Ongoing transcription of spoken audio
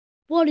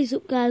What is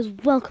up, guys?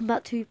 Welcome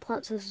back to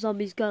Plants vs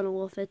Zombies Garden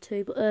Warfare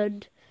 2,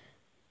 and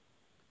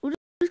we're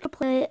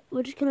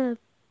just gonna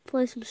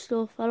play some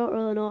stuff. I don't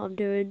really know what I'm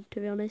doing, to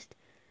be honest.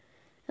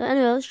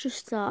 Anyway, let's just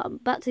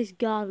start. Back to this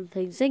garden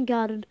thing. Zen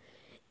Garden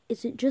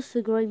isn't just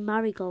for growing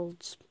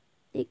marigolds.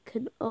 You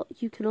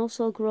can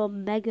also grow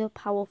mega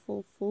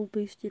powerful full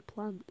boosted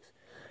plants,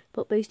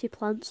 but boosted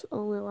plants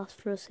only last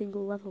for a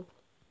single level.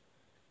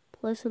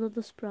 Place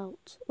another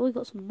sprouts. Oh, we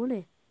got some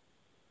money.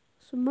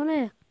 Some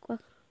money.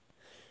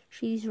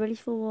 She's ready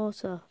for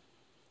water.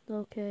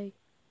 Okay.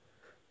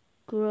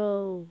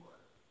 Grow.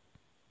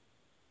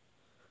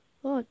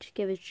 Oh, it just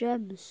gave us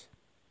gems.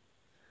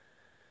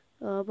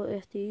 Oh, but we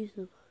have to use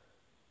them.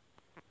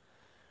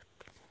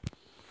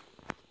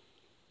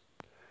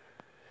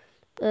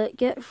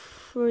 Get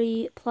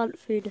free plant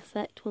food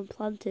effect when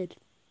planted.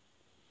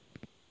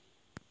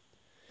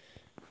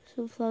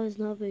 Sunflowers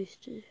now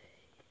boosted.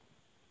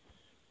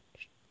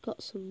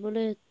 Got some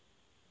money.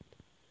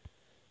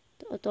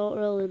 I don't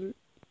really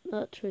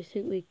actually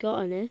think we got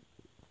any,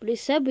 but it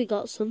said we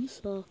got some,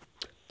 so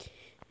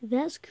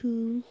that's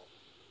cool.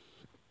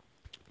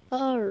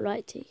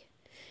 Alrighty.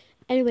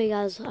 Anyway,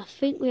 guys, I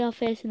think we are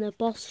facing the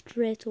boss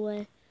straight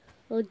away.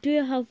 Well, do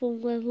you have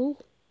one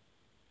level?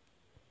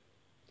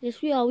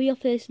 Yes, we are. We are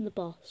facing the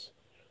boss.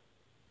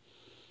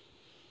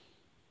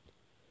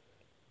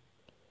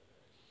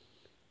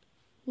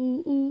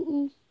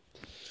 Ooh.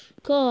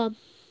 Come on.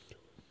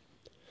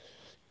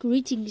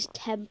 Greetings,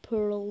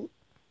 temporal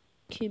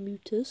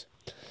commuters.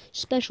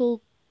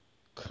 Special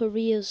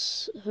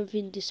couriers have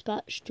been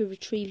dispatched to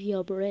retrieve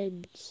your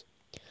brains.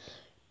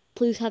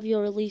 Please have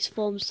your release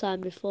forms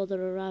signed before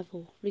their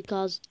arrival.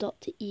 Regards,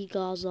 Dr.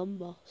 Igor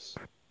Zombos.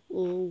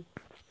 Oh.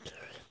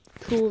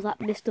 Cool, that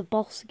Mr.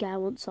 Boss guy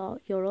wants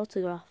your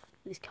autograph.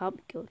 This can't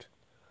be good.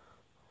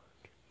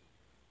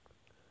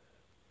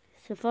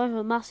 Survive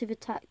a massive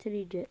attack in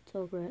Egypt.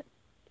 Oh, great.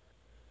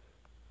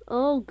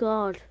 Oh,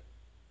 God.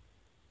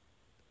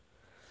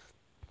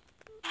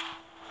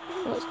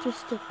 Let's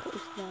just put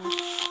this there.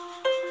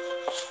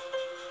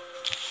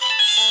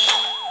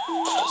 The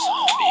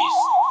zombies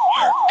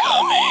are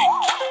coming.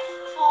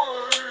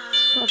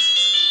 Got a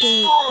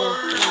big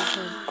boss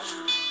over.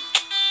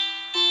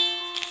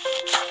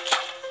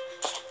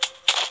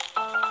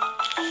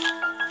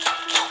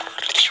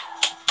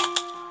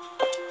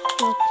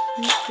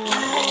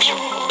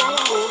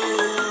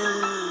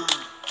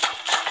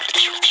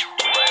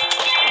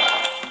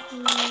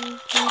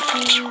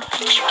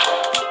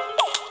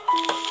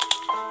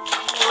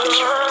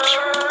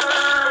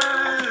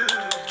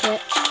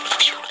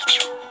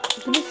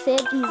 I'm gonna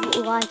save these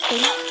little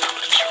items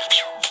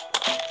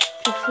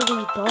just for the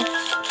boss.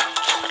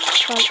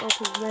 Can't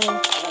open there.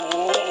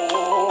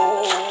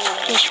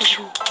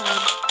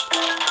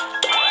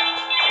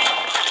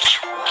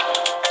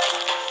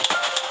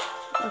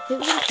 I think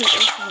we're gonna keep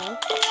this now.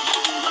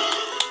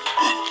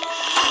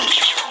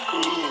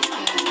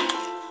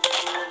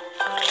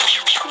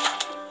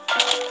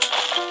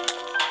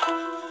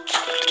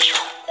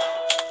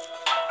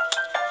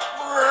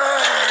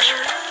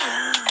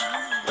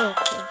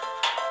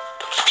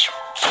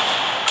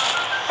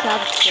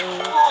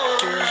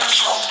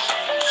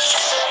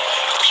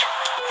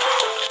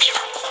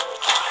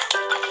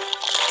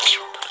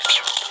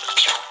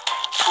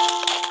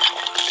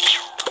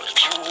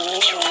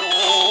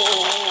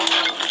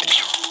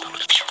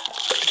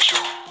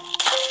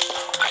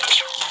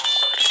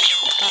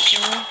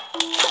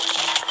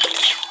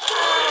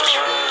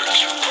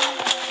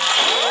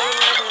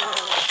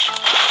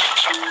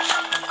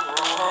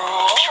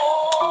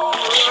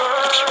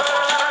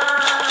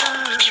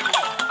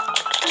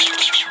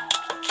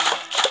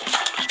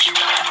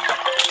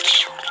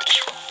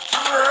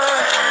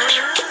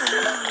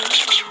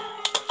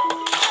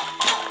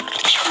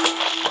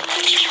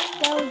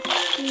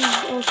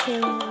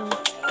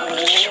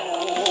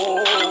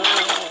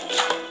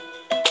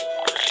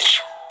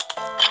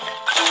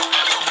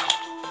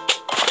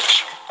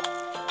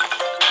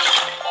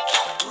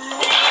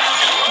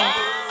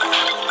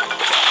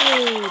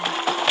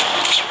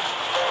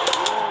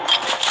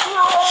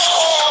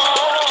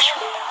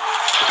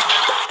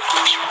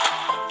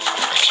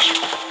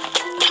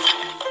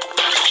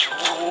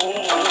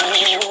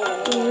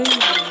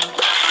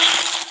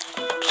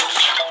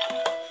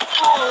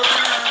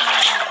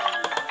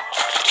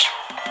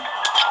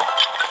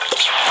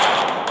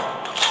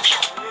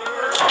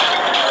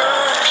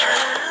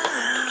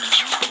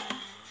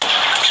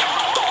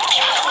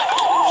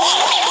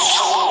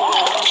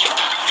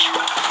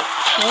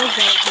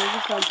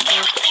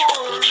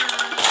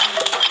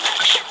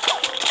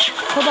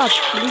 Come on,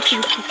 we need to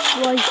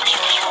destroy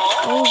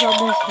all of our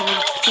mess and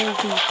kill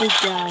these big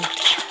guys.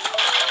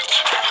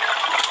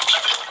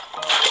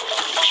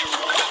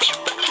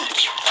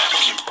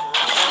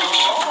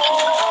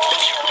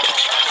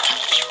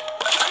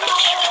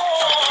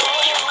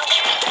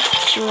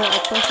 Sure, I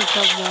thought it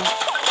was there.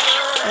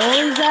 Oh,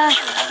 he's there!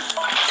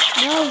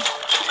 No!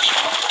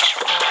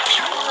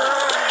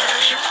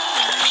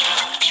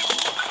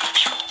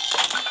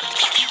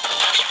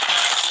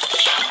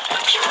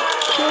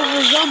 Kill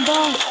the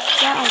zombie!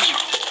 down.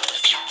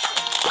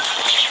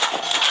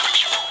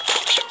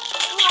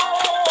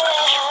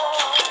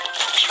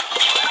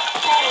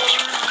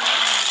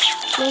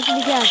 Close it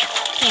again.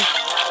 Okay.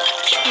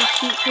 Just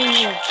keep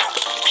cleaning.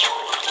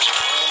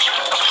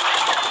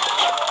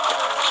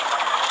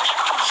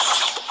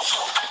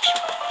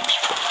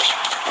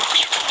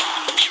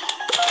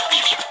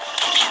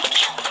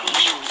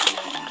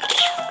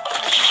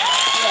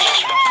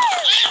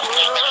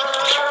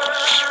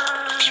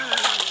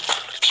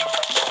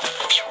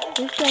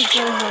 This guy's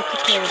very hard to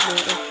play with,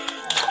 lately.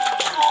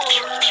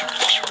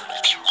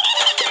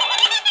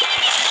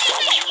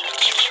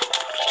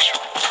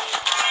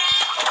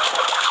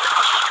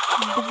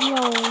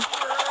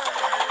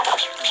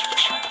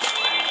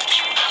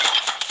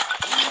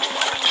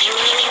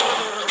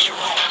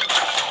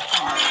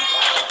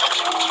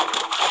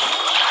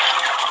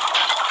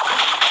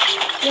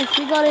 Yes,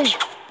 we got him.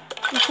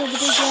 We killed the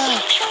big guy.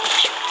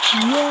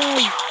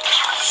 Yay!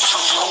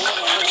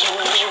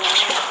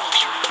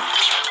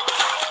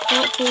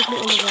 Don't save me,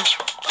 Oliver.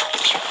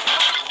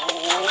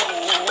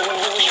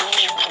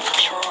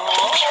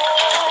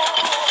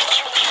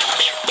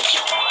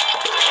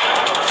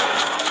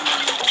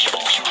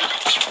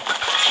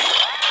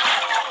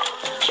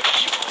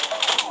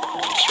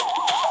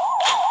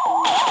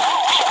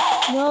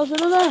 No,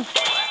 there's another.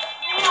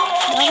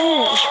 Damn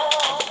it.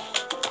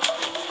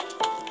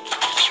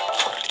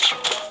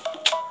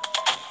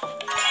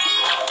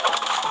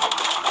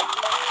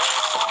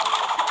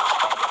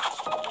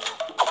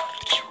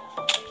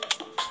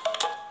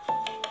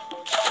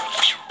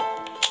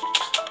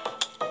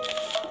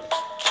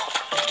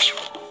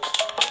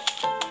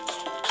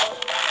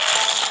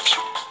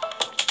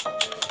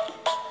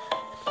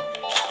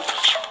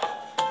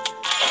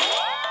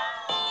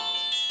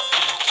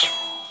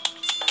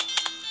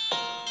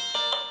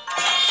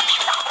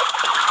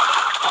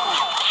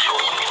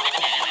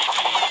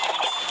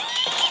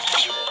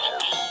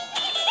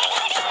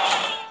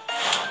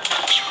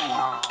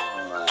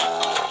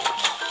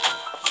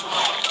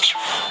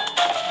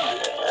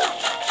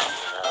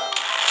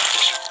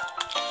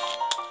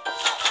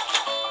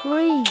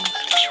 Green.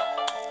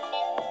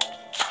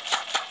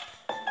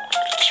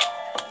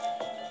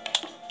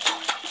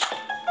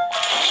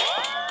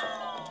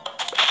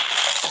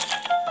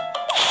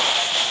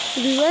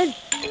 Did we win?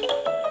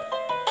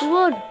 We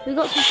won. We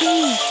got some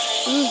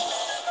peas.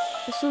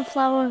 The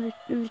sunflower and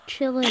the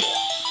chili.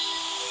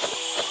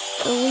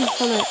 A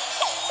leaf on it.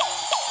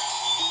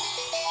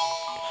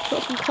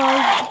 Got some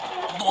coins.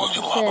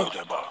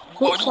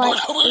 Looks like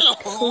a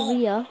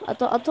career. I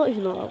don't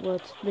even know what that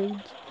word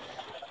means.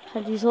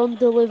 Had his own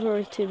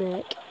delivery to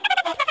make.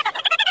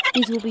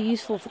 These will be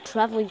useful for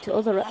travelling to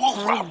other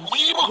times.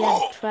 Yeah,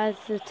 try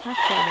the attack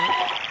on it.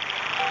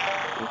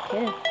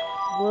 Okay.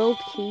 World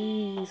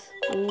keys.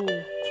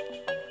 Ooh.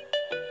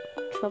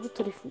 Travel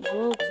to different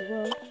worlds as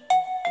well.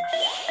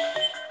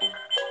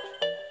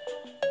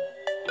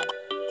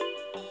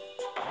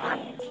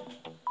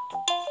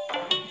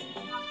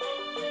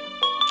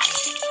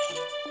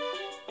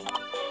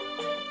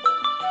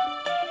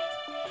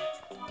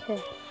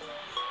 Okay.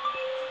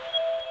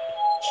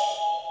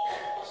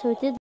 So we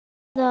did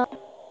that.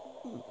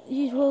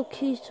 Use world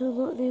keys to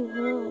unlock new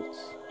worlds.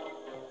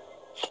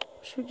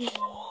 Should just...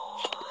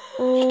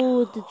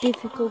 Oh, the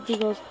difficulty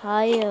goes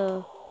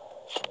higher.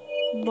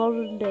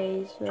 Modern day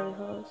is very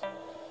hard.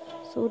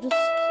 So we'll just...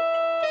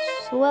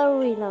 So where are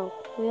we now?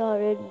 We are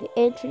in the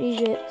ancient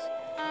Egypt,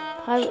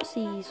 pirate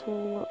seas, we'll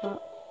unlock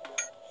that.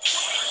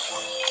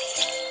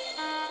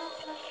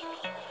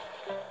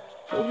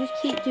 We'll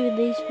just keep doing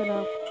these for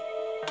now.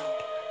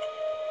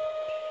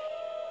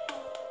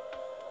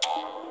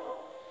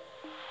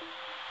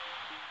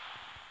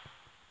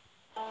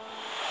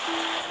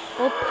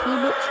 Oh,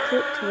 Peanut's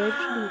trip to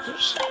ancient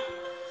Egypt.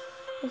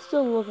 I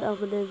still love it how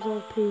my name's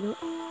all Peanut.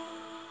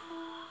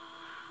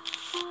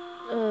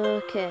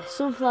 Okay,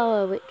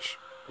 sunflower, which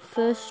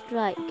first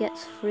strike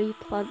gets free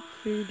plant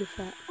food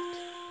effect.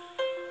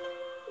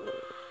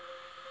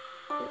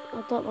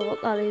 I don't know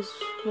what that is,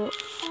 but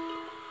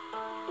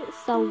it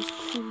sounds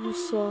cool,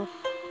 so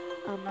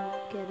I'm gonna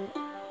get it.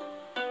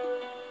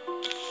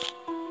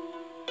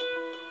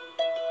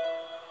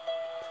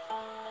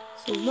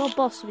 So no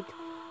boss.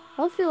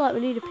 I feel like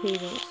we need a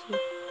peanut. So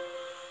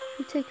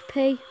we take a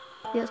pea.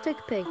 Yeah, let's take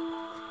a pea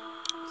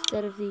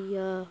instead of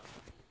the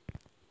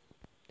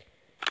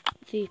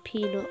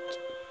peanut.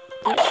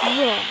 Let's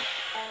run.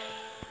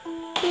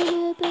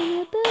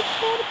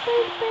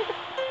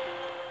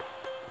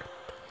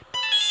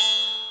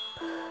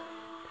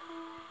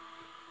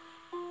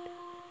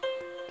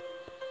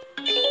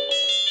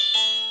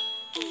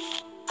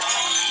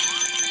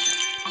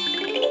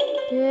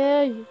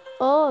 Yeah.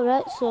 Oh,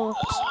 right. So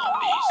The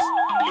zombies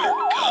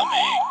are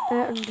coming. I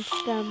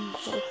understand.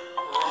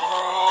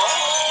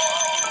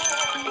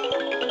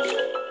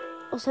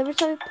 Also, every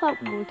time we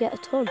plant one, we get a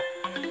ton.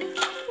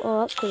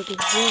 Oh, that's going to be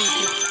really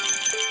good.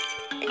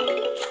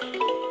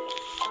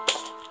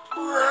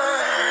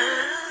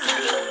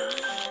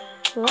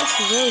 Well, that's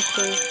really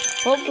cool.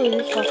 Hopefully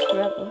this lasts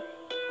forever.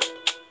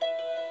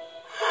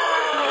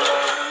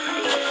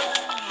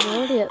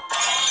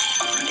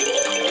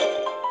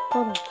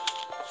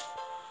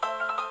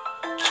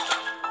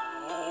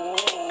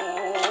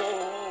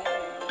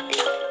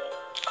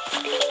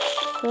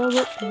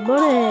 much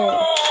money.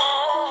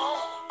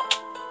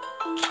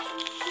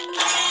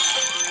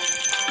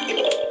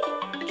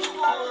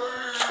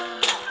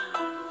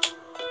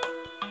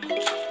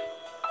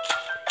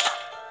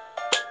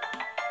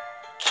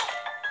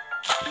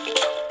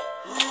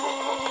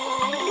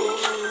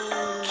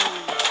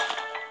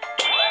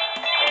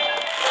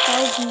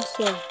 Thousand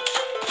some.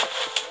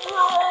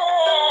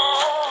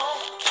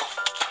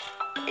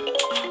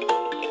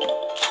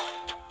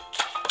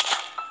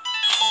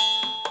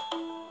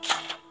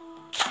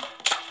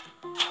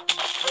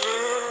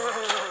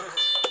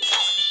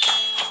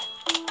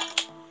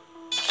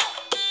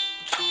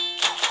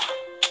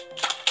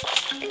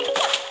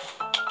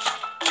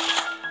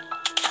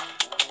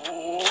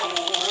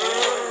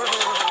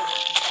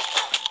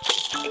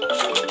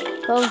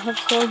 Oh, I have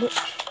so much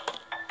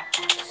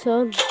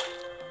sun.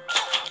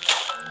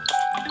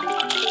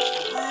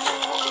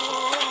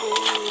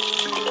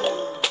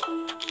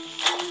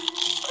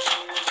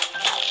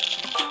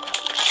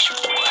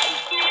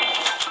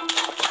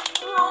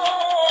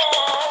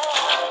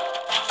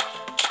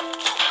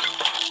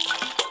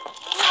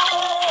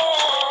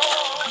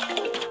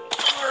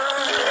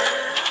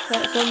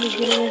 That zombie's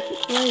gonna make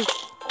its way.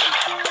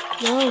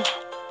 No.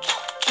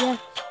 Yes.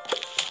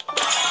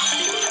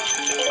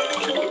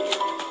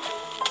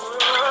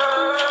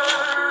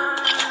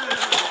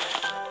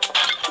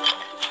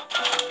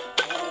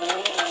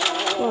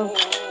 Well,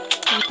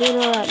 I'm doing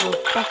alright now.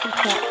 Back on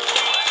track.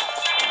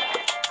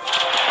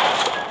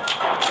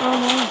 Oh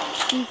no.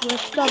 These were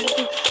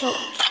savage top.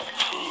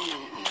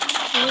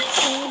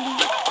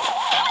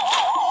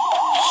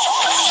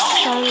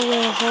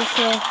 Finally,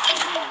 okay.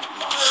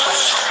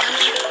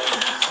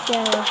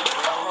 Scary.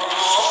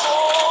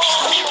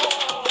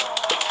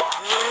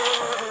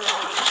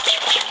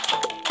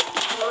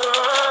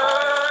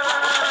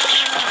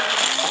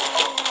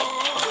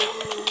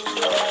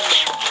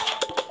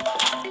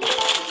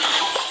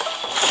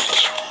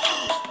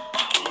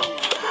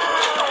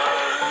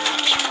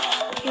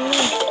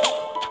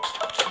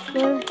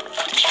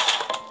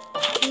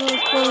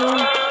 What's going on?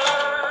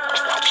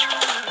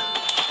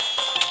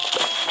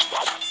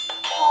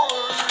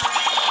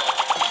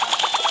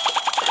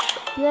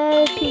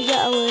 Yay, can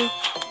get away.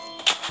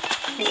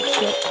 Oh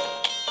shit.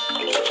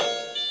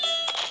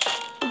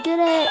 We did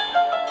it!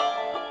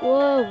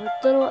 Whoa, I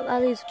don't know what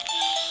that is.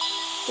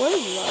 What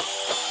is that?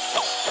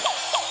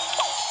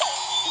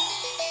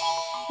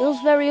 It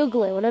looks very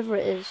ugly, whatever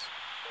it is.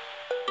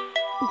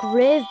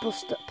 Grave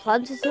Buster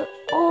planted it.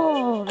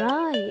 Oh,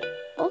 right.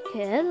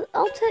 Okay,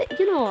 I'll take,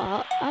 you know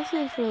what, I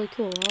think it's really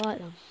cool, I like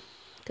them.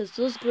 Because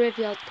those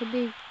graveyards can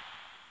be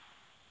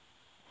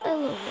a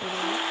little bit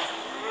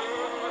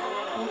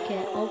annoying.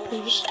 Okay, I'll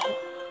play this.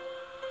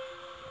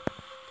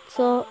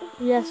 So,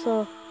 yeah,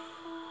 so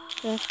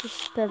I have to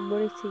spend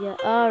money to get.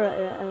 Alright,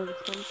 right, I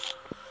understand.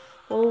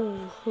 Oh.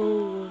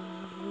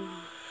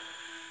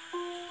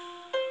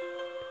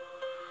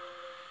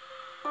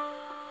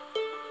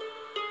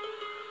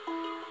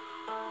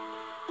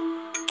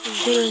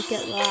 I'm gonna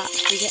get that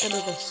to get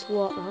another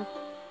slot now.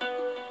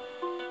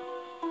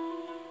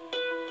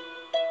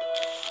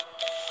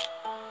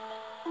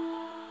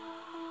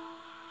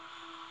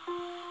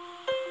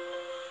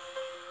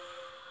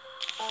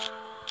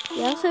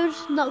 Yeah, so we're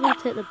just not going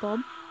to take the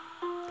bomb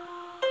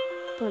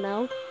for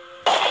now.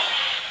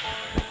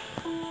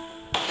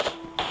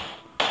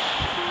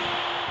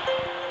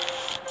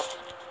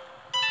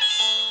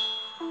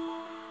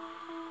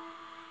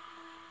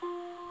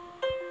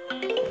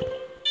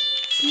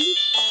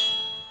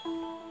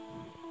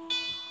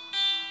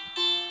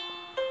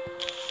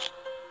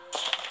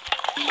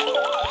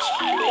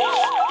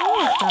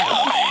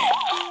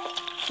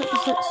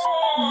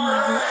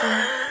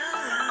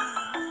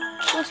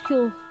 That's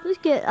cool. This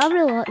game, I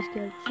really like this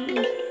game.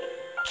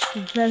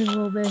 It's very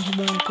well made in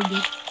my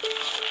opinion.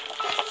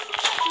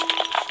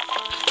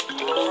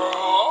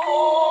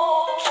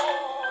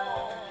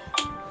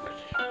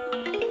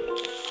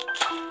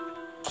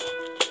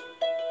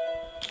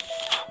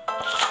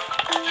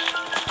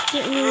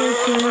 Getting really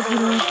good, you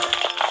know.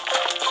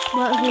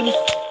 Might as well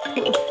just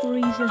put a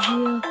freezer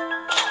here.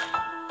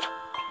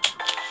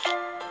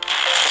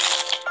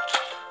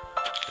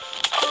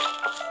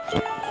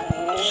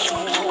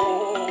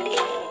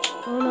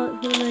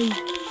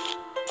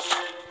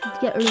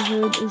 Get rid of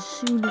it as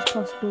soon as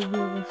possible,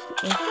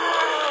 realistically.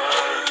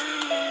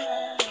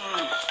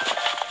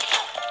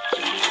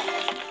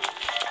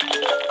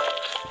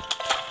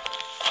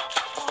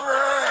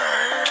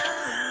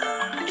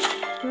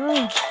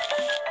 Oh.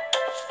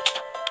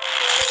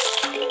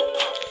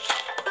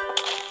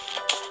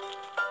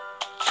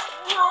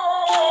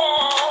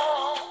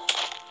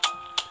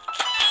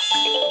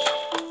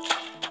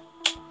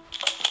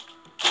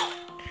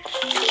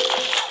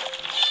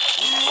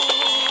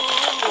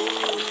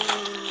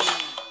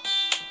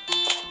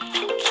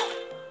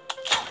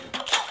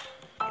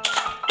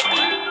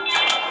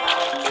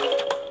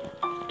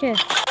 Okay. I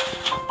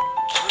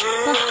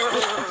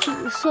think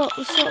we're sort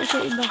of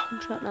getting back on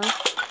track now.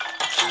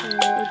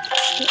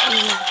 Get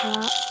rid of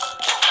that.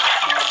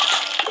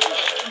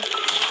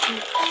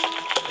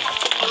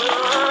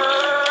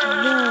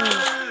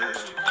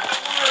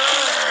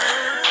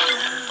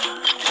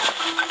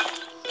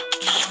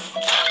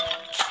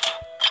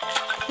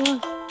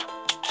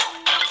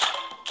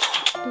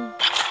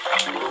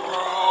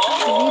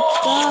 need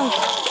stars.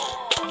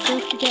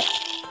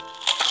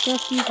 We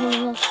have to use one of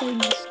our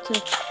things to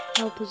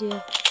help us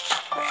here.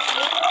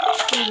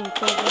 Oh my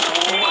god,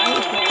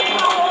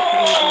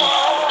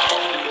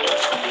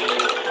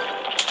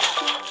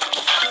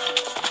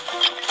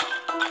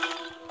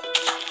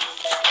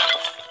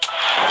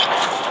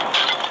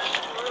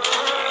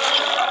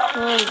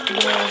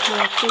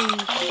 please.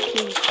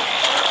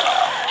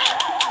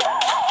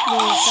 No,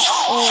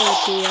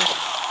 oh dear.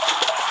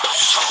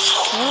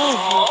 Oh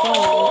my god,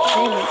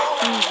 they look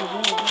huge as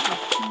well,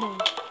 come on.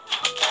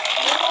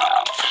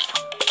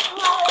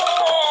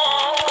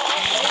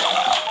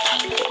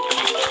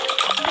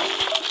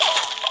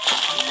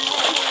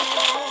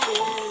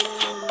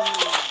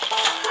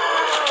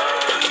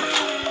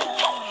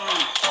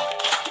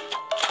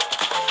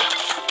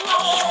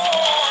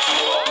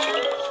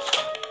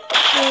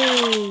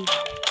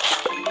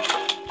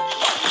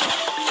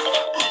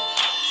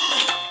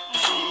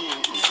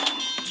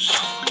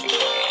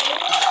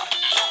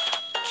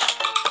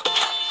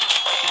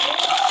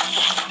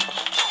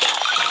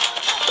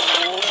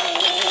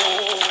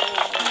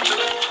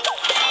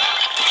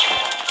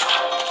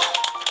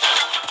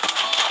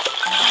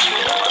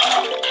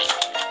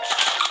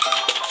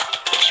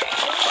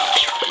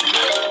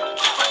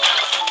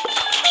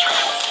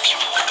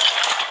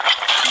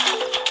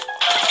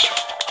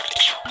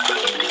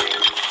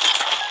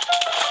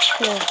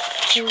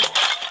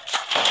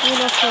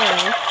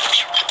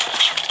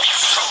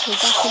 We're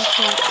back in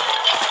track.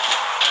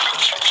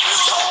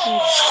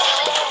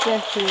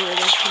 Definitely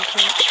back in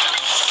track.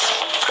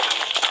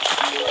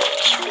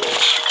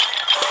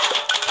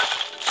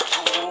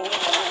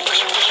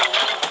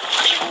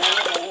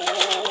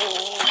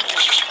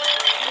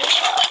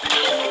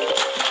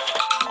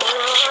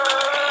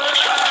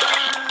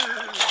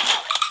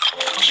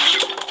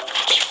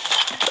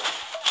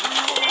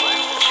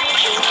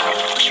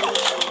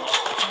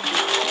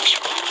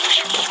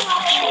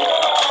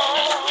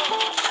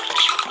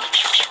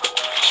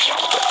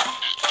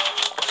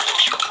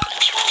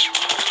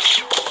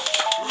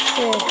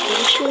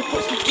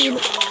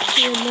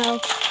 Here now,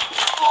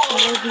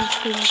 and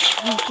everything,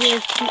 these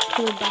girls keep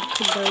coming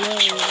back in below.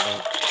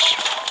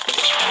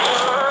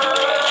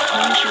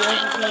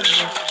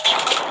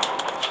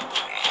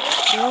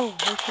 No,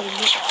 okay,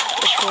 not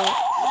support.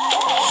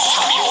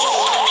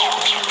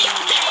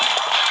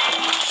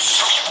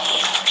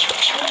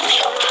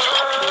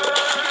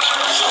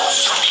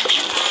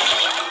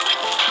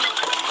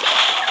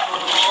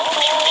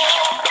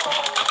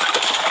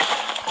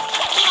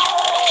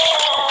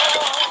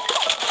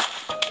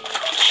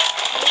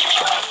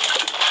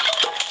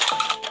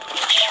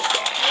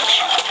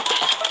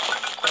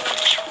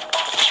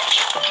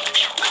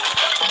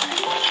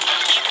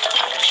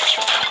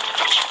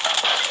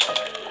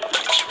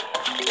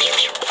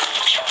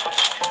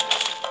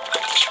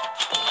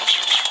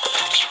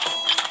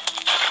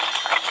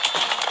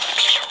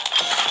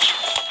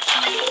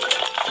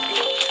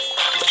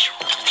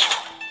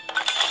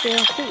 So I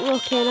think we're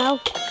okay now.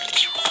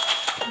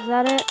 Is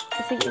that it?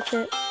 I think it's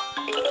it.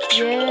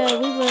 Yeah,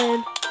 we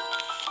win.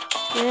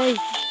 Yay,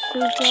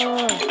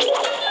 sunflower.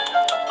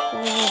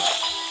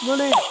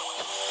 Money.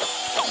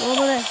 More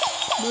money.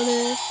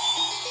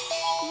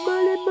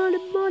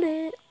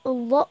 Money.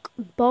 Unlock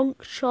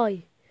Bonk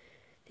Choi.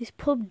 This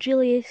pub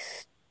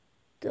Julius.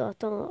 I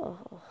don't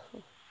know.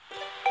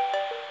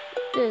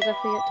 Did I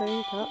forget to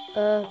read that?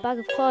 Bag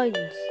of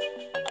coins.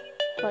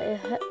 Like a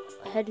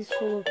head is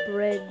full of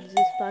brains,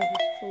 this bag is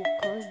full of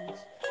coins.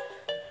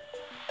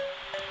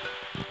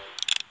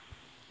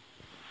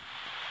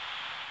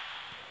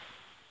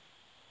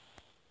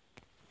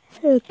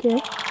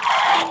 Okay.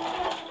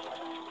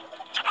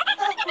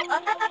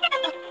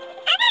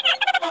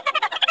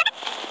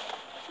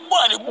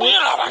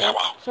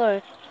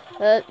 Sorry.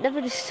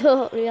 Never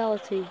distort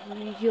reality.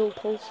 You'll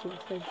pull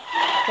something.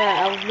 Right,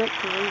 I was meant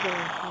to read all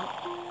that.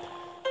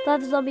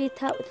 Plant a zombie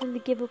attack within the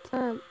given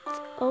plant.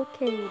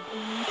 Okay, dude.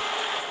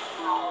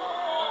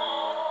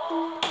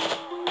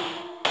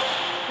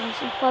 There's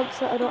some plants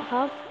that I don't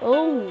have.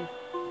 Oh!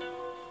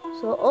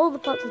 So all the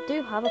plants I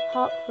do have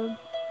apart from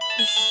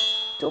this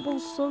double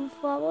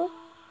sunflower.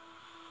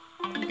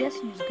 I'm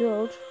guessing it's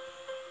good.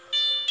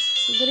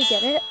 I'm gonna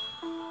get it.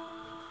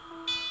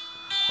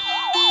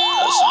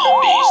 The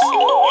zombies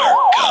are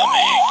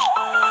coming.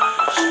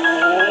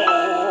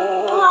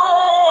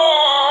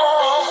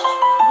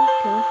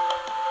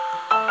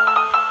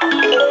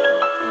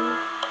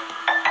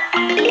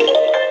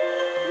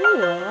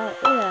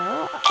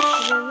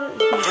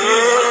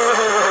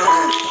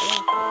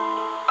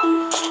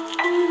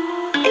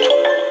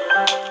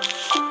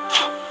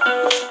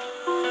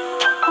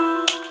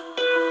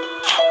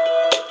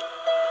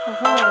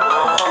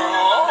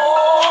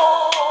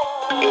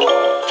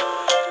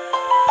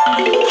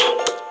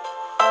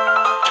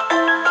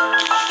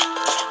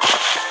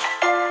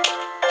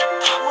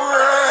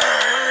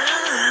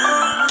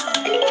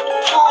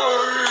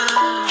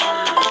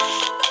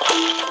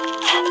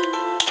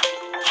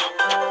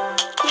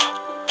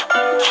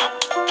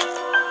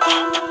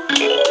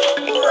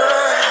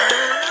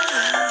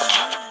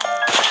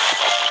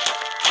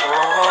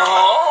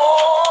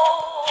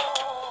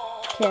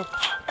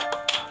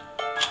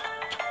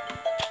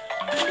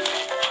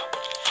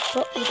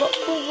 We've got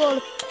full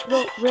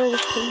roll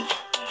of peas.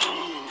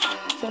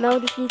 So now we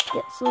just need to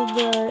get some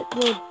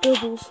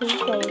double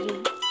sunflowers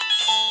in.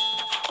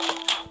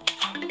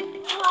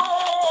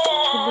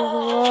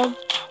 Another one.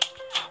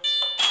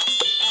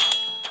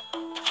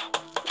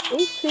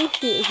 These 3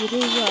 shooters are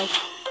doing well.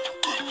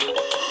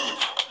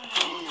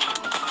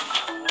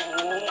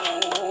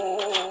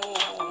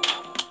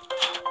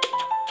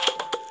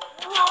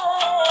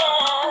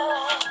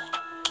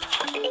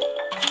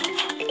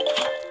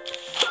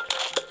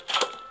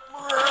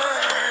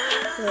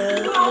 No,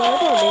 I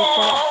don't need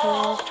that for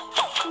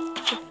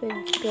everything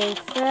to go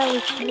fairly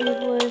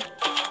smoothly.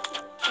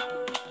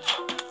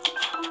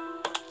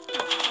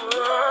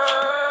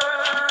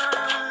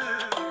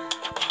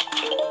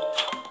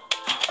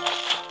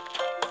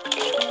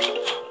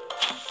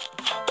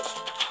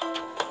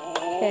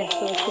 Okay,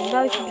 so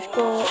now we can just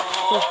go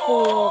for a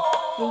full of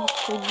these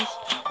things.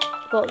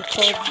 Got the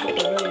cold, but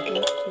they're really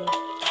good,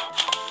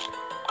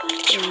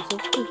 so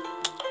easy.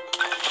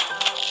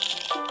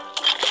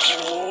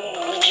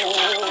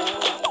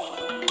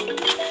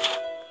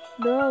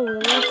 No, we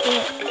lost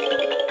it.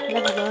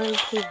 Never mind,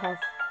 we have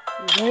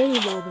way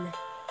more money.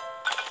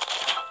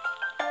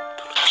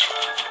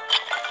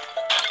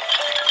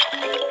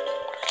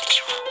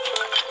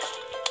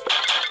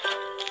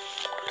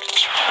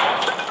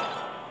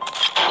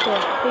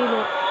 Okay,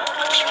 peanut.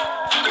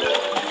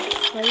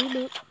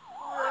 Peanut.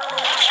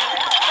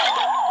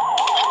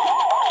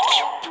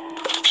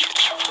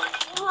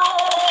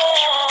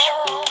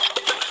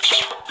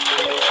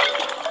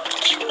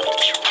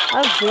 I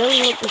really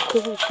want this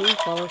double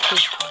sunflower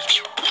because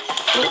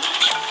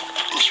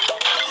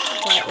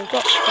like we've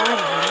got 5 of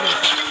them.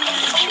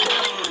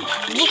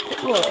 Look,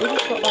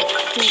 we've got like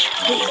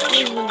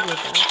 300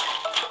 there.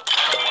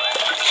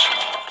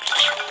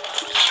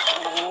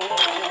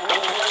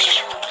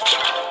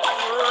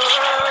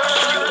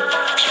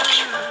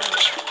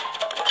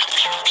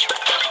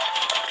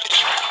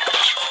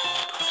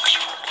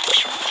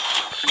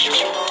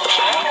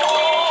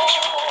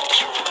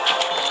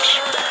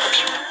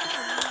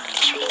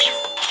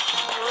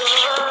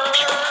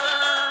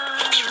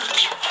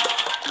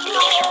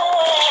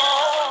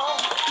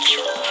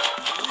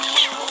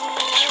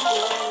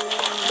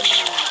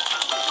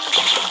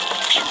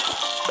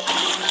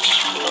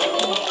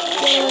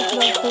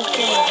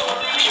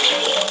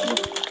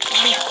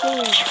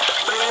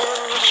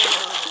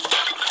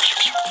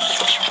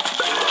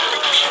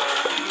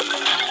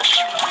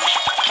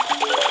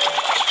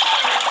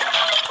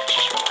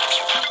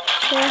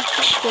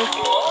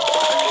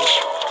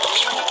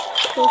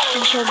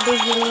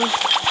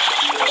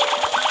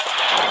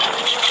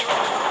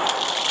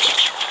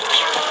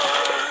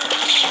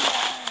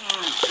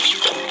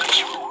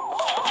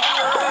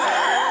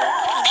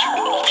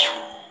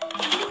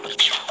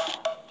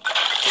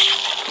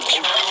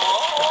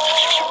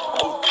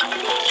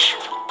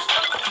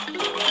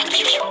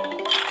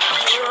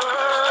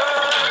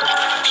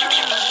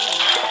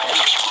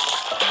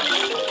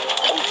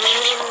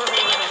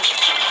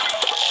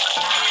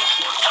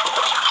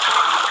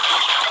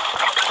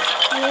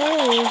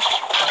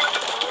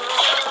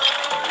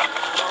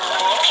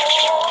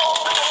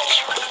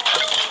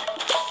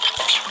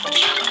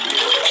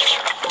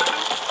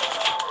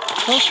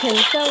 Okay,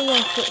 so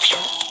we'll fix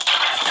that.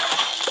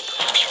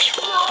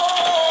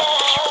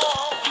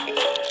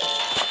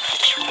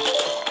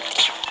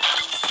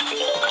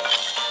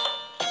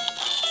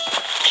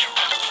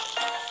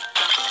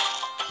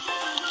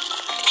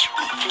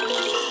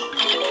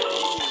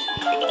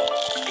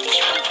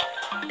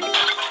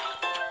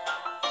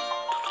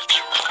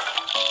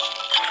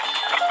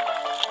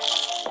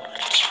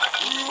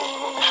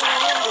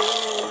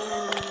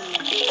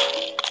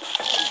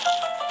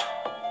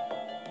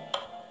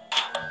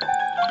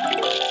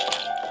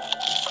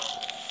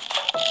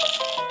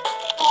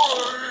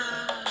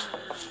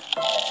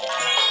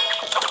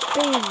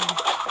 Boom!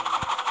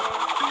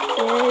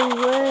 They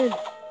win!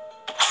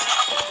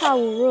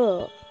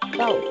 Power up!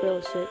 That was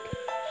real sick.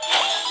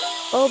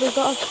 Oh, they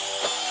got a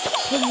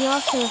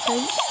pinata, I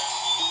think.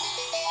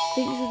 I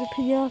think this is a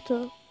pinata.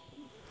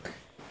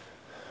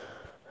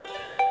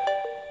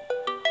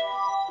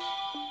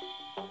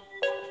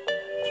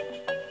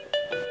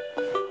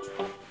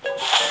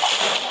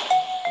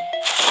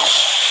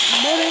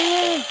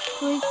 Money!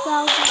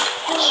 3,000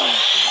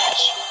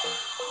 pounds!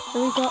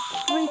 And we got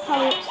 3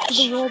 power-ups for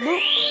the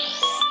warm-up.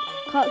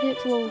 Can't get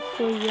to level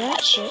 3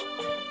 yet, but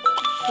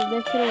we're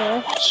making our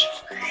way.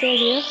 Same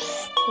here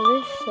for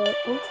this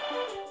circle.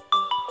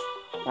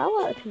 I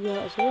like the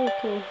pinata, it's really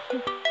cool.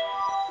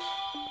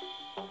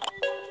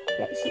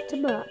 Exit to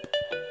map.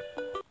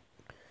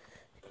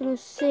 Gonna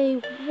see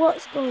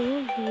what's going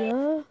on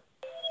here.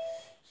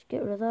 Let's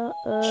get rid of that.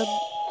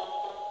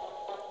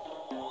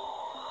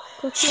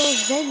 Go to your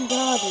Zen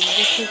Garden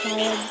because I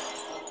am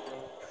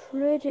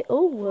pretty.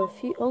 Oh,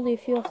 only a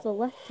few off the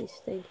left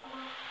this thing.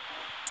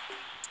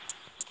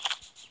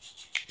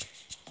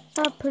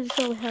 I'm pretty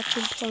sure we have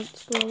some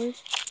plants growing.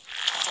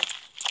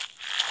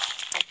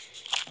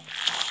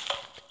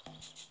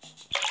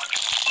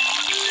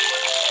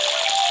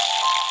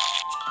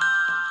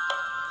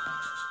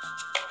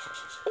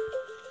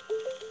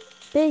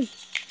 B.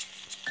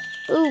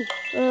 Ooh,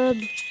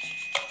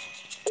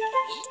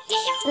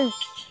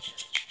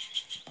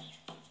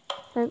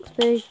 thanks,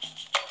 B.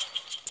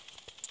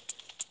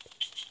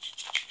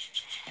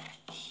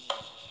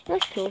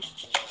 That's cool.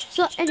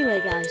 So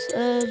anyway, guys,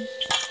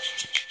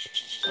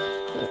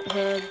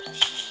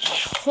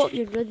 hope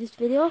you enjoyed this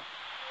video.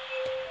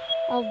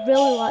 I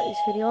really like this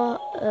video.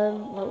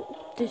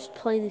 Well, just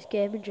playing this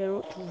game in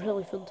general, it's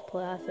really fun to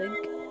play, I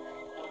think.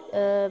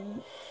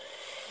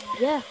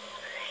 Yeah.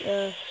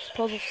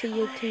 Suppose I'll see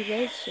you in 2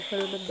 days if I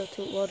remember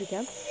to upload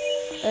again.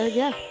 And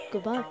yeah,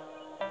 goodbye.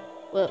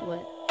 Wait.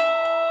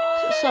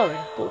 Sorry,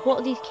 but what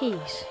are these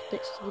keys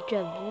next to the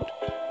gem?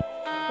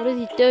 What do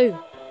these do?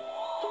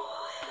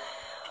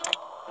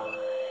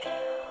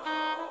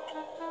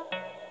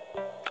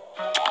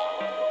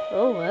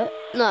 Oh wait,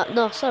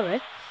 no,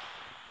 sorry.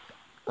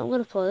 I'm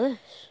gonna play this.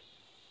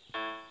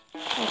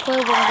 I'll play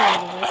one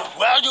game.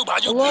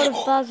 A lot of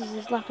vases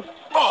is like a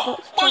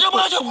box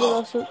chocolate symbol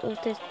or something of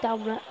this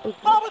downright ugly.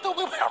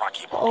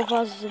 But all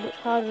vases are much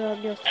harder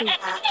on your teeth.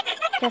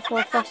 Careful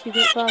how fast you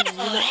get vases, you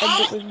might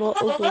end up with more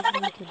uglies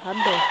than you can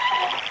handle.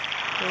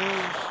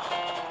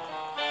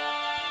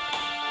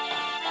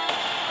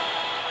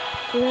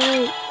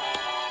 Great.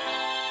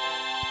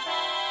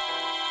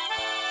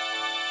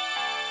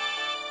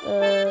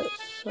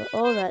 So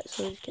alright,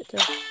 so we just get to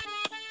okay.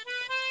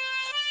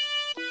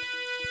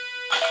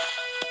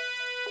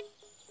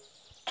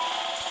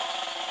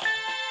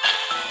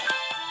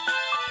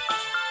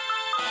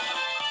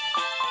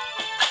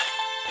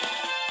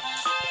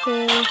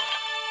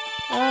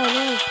 Oh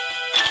no.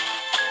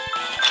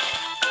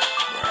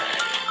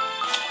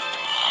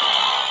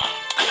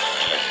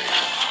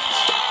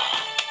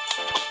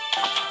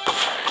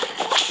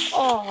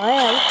 Oh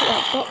yeah, look at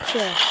that box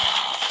here.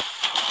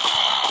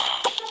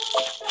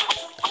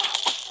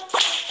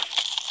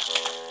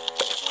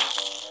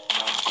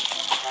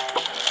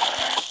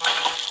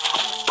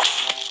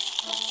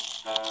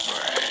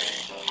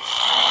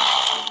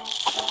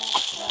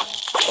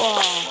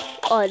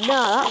 Oh no,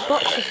 that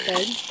boxer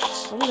thing.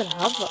 I'm gonna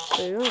have that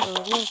soon,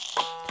 aren't I?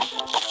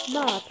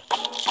 Mad.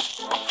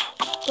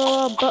 Go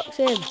on, box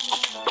him.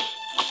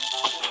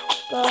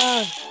 Go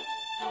on.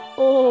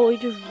 Oh, he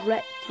just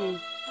wrecked you.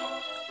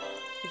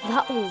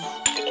 That was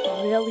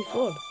really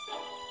fun.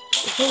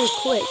 It's really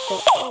quick,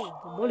 but oh,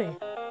 the money.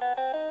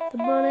 The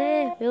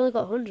money. We only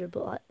got 100,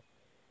 but like,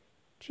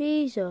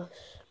 Jesus.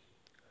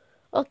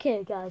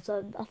 Okay, guys,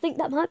 I think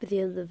that might be the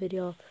end of the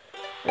video.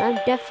 And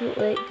I'm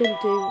definitely gonna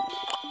do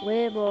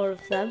way more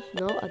of them.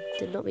 No, I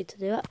did not mean to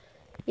do that.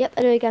 Yep,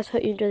 anyway guys,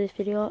 hope you enjoyed this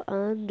video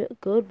and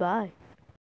goodbye.